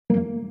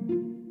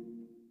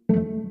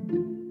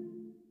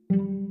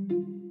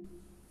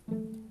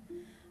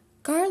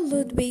Carl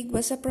Ludwig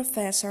was a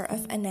professor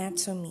of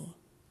anatomy.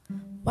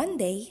 One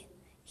day,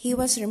 he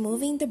was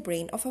removing the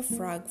brain of a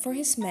frog for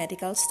his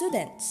medical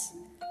students.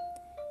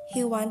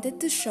 He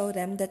wanted to show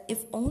them that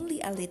if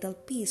only a little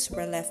piece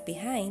were left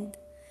behind,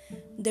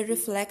 the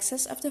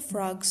reflexes of the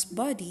frog's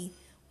body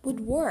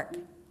would work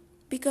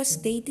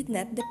because they did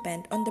not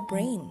depend on the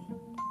brain.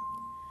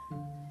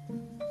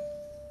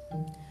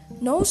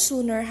 No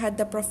sooner had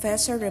the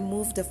professor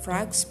removed the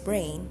frog's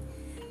brain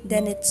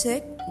than it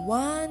took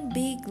one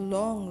big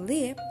long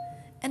leap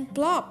and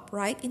plopped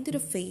right into the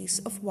face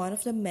of one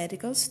of the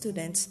medical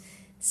students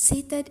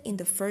seated in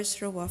the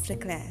first row of the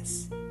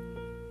class.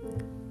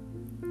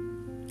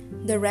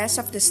 The rest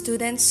of the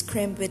students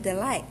screamed with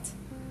delight.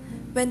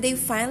 When they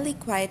finally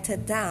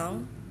quieted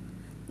down,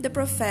 the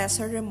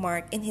professor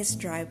remarked in his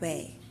dry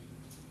way,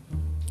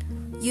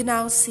 "You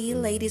now see,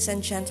 ladies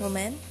and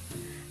gentlemen,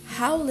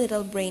 how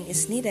little brain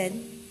is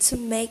needed to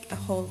make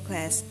a whole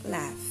class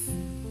laugh."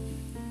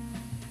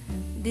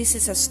 This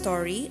is a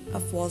story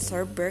of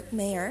Walter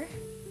Berkmeyer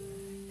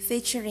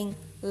featuring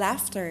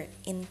laughter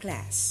in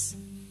class.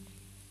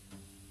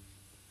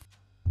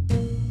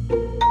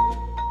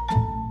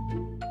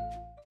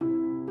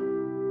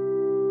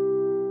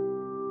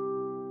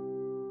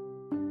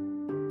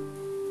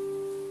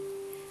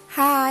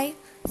 Hi,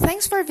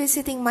 thanks for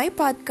visiting my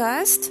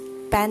podcast,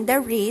 Panda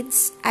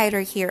Reads,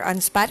 either here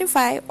on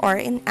Spotify or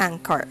in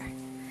Anchor.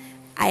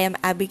 I am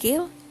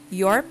Abigail,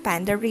 your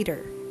Panda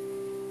Reader.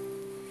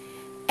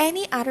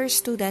 Any other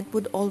student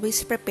would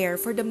always prepare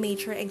for the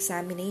major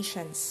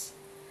examinations.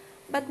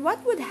 But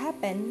what would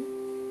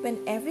happen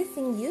when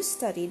everything you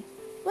studied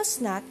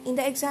was not in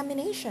the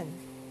examination?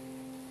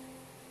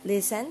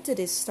 Listen to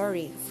this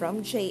story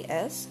from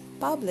J.S.,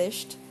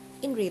 published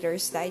in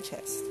Reader's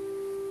Digest.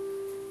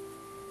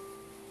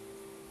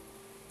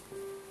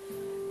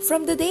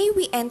 From the day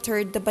we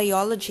entered the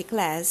biology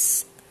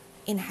class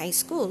in high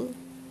school,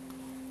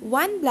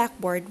 one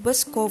blackboard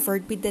was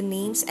covered with the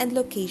names and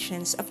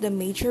locations of the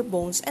major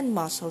bones and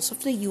muscles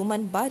of the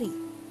human body.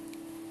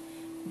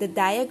 The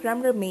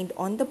diagram remained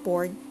on the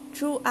board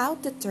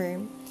throughout the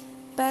term,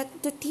 but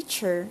the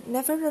teacher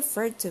never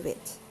referred to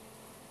it.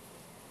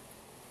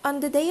 On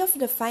the day of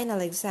the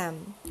final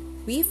exam,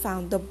 we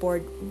found the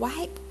board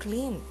wiped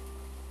clean.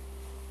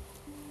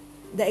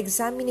 The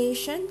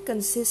examination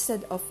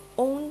consisted of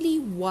only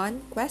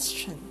one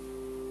question,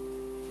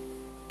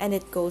 and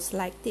it goes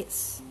like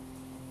this.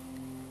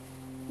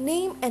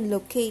 Name and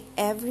locate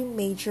every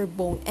major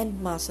bone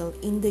and muscle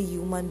in the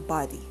human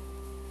body.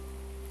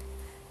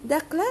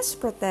 The class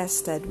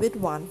protested with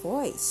one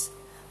voice.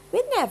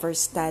 "We never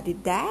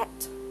studied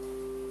that."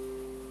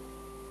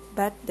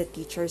 But the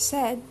teacher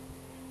said,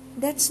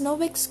 "That's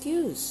no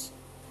excuse.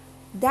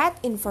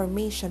 That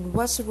information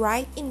was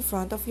right in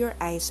front of your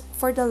eyes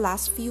for the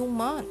last few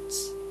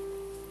months."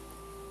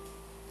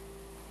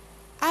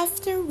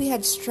 After we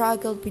had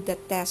struggled with the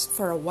test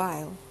for a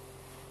while,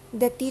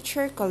 the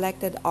teacher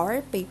collected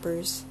our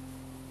papers,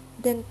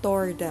 then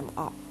tore them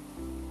up.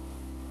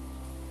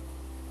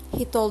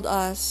 He told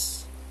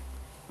us,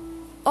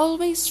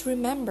 "Always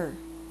remember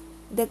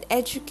that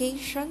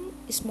education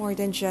is more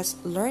than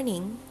just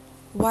learning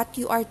what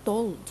you are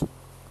told.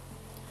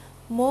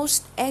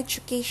 Most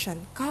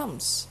education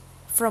comes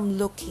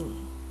from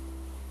looking."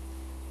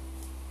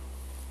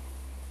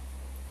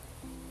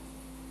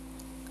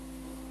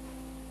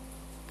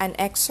 An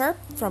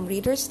excerpt from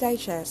Reader's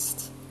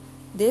Digest.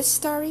 This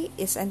story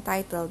is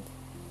entitled,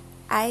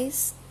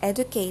 "Eyes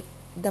Educate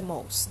the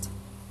Most."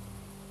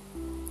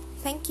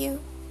 Thank you.